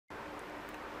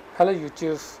Hello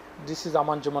YouTube, this is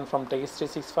Aman Juman from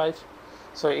TechX365.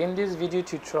 So in this video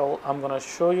tutorial I'm gonna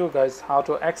show you guys how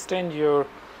to extend your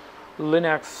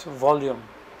Linux volume.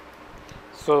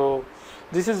 So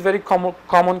this is very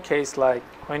common case, like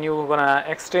when you're gonna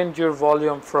extend your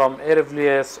volume from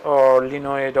AWS or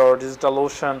Linode or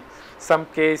DigitalOcean. Some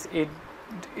case it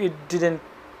didn't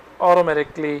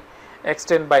automatically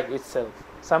extend by itself.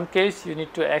 Some case you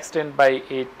need to extend by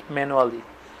it manually.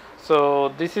 So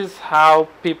this is how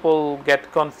people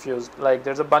get confused. Like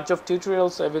there's a bunch of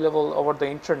tutorials available over the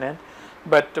internet,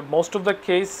 but most of the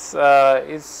case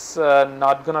is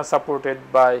not gonna supported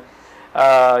by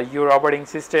your operating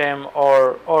system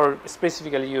or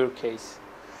specifically your case.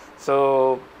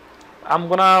 So I'm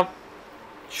gonna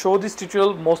show this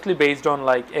tutorial mostly based on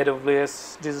like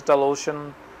AWS,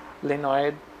 DigitalOcean,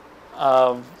 Linode,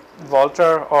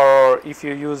 Vultr, or if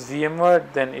you use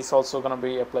VMware, then it's also gonna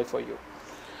be applied for you.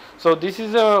 So this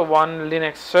is one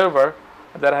Linux server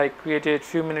that I created a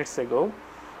few minutes ago.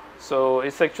 So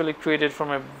it's actually created from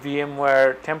a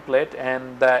VMware template,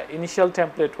 and the initial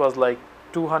template was like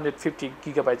 250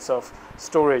 gigabytes of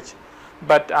storage,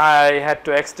 but I had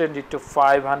to extend it to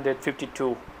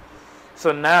 552.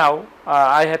 So now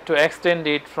I had to extend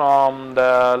it from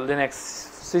the Linux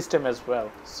system as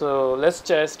well. So let's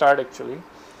just start actually.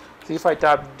 So if I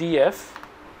type df,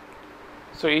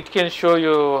 so it can show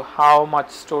you how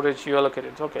much storage you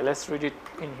allocated. Okay, let's read it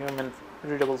in human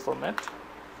readable format.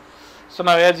 So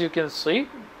now as you can see,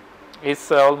 it's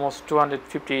almost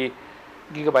 250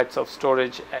 gigabytes of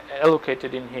storage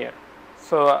allocated in here.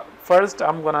 So first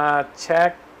I'm gonna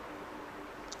check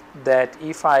that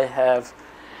if I have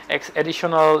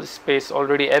additional space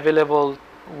already available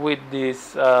with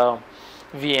this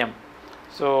VM.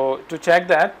 So to check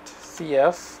that,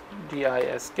 cf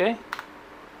disk.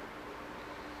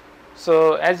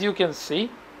 So as you can see,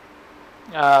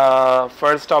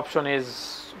 first option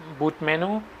is boot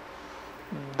menu,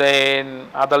 then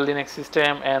other Linux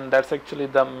system, and that's actually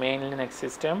the main Linux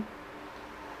system,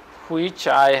 which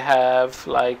I have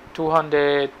like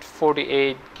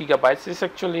 248 gigabytes. It's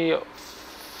actually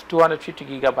 250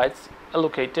 gigabytes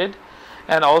allocated,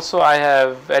 and also I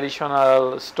have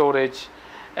additional storage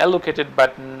allocated,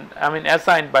 but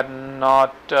assigned, but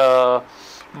not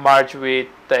merge with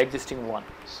the existing one.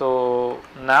 So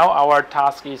now our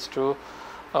task is to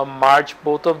merge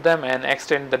both of them and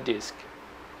extend the disk.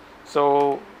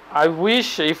 So I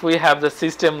wish if we have the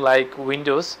system like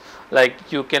Windows,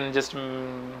 like you can just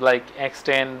like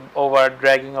extend over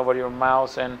dragging over your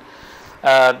mouse and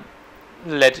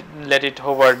let it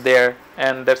hover there,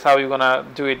 and that's how you're gonna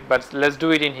do it. But let's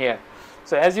do it in here.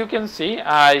 So as you can see,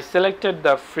 I selected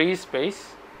the free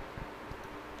space,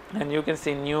 and you can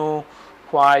see new,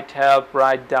 quiet, help,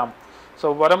 write, dump.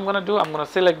 So what I'm gonna do, I'm gonna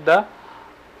select the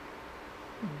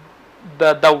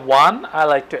one I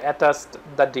like to attach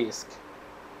the disk.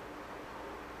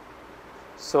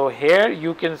 So here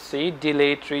you can see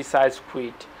delete, resize,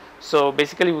 quit. So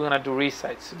basically we're gonna do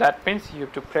resize. So that means you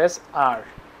have to press R.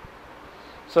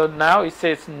 So now it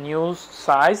says new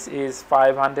size is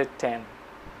 510.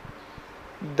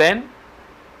 Then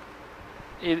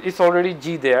it's already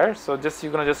G there, so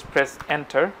you're gonna just press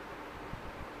enter.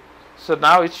 So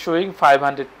now it's showing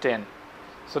 510.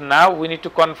 So now we need to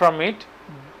confirm it.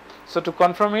 So to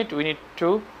confirm it, we need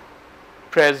to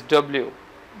press W,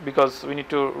 because we need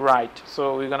to write.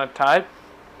 So we're gonna type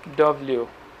W.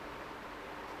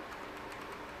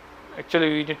 Actually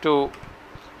we need to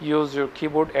use your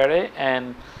keyboard array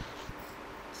and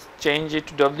change it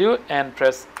to W and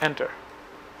press enter.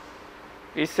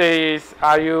 It says,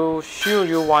 are you sure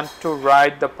you want to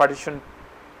write the partition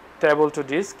table to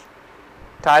disk?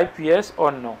 Type yes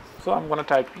or no. So I'm gonna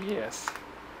type yes.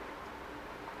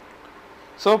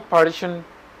 So partition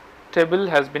table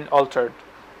has been altered.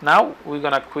 Now we're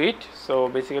gonna quit. So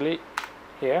basically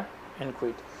here and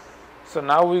quit. So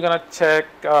now we're gonna check.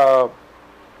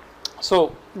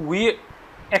 So we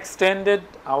extended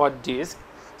our disk.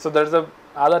 So there's a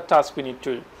other task we need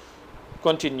to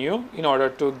continue in order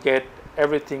to get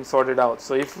everything sorted out.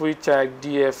 So if we check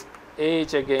df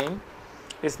again,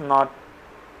 it's not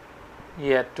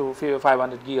yet to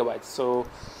 500 gigabytes. So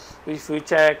if we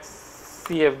check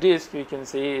cf disk, we can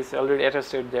see it's already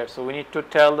attested there. So we need to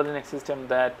tell the Linux system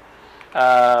that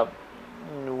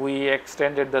we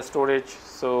extended the storage.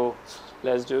 So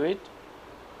let's do it.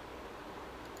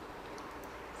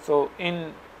 So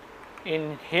in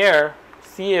here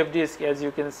cf disk, as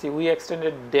you can see, we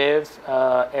extended dev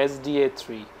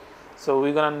sda3. So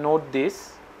we're gonna note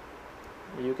this.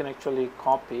 You can actually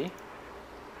copy.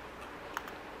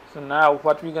 So now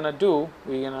what we're gonna do,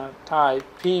 we're gonna type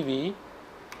pv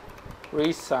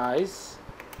resize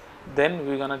then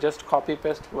we're gonna just copy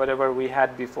paste whatever we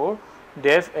had before,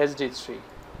 dev hd3.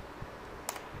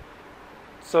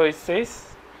 So it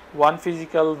says one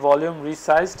physical volume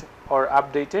resized or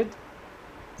updated.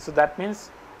 So that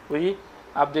means we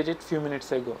updated few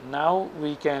minutes ago. Now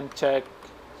we can check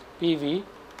PV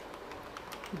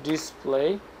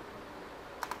display.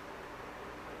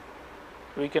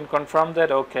 We can confirm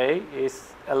that okay,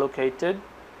 is allocated,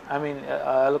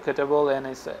 allocatable, and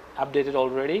is updated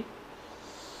already.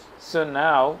 So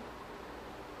now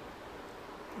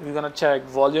we're gonna check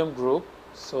volume group.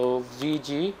 So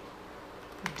VG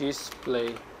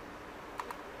display,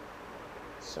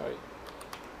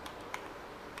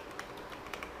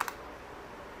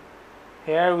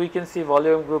 here we can see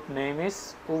volume group name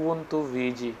is Ubuntu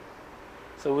VG.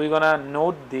 So we're gonna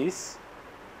note this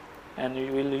and we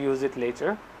will use it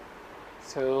later.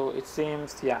 So it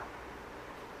seems, yeah.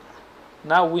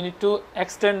 Now we need to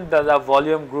extend the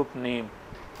volume group name.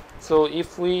 So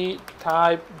if we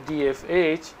type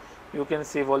DFH, you can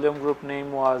see volume group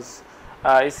name was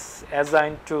is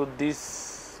assigned to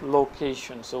this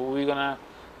location. So we're gonna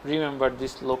remember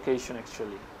this location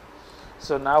actually.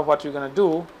 So now what we're gonna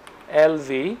do,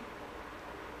 LV,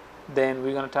 then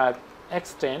we're gonna type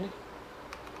extend,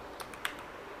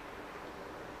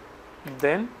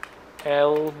 then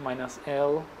L minus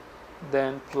L,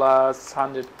 then plus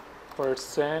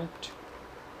 100%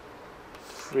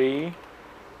 free.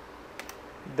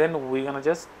 Then we're gonna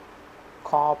just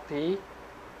copy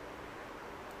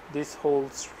this whole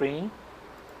string,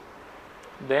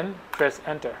 then press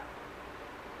enter.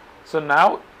 So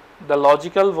now the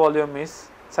logical volume is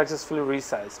successfully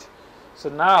resized. So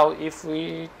now if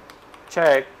we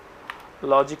check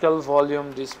logical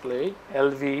volume display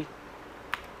LV,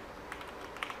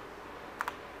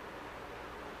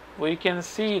 we can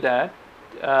see that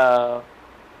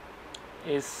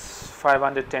is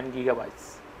 510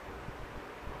 gigabytes.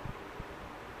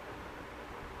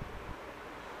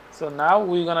 So now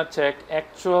we're gonna check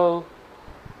actual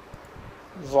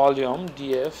volume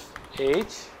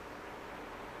DFH.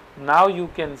 Now you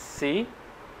can see,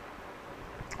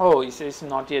 oh, it's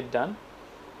not yet done.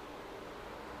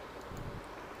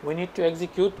 We need to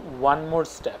execute one more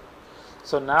step.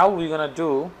 So now we're gonna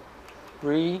do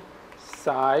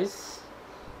resize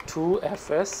to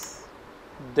fs,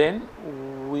 then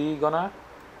we're gonna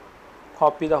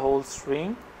copy the whole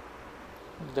string,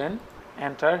 then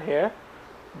enter here,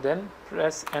 then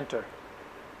press enter.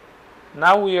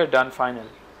 Now we are done finally.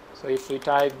 So if we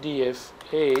type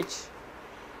DFH,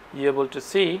 you're able to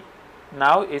see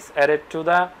now it's added to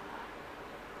the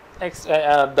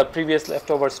previous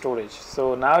leftover storage.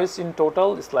 So now it's in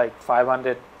total it's like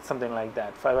 500 something like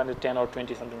that, 510 or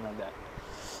 20 something like that.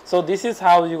 So this is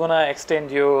how you're gonna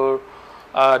extend your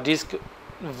disk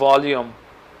volume.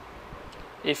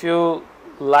 If you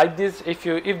like this, if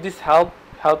this help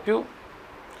you,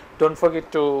 don't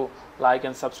forget to like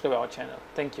and subscribe our channel.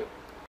 Thank you.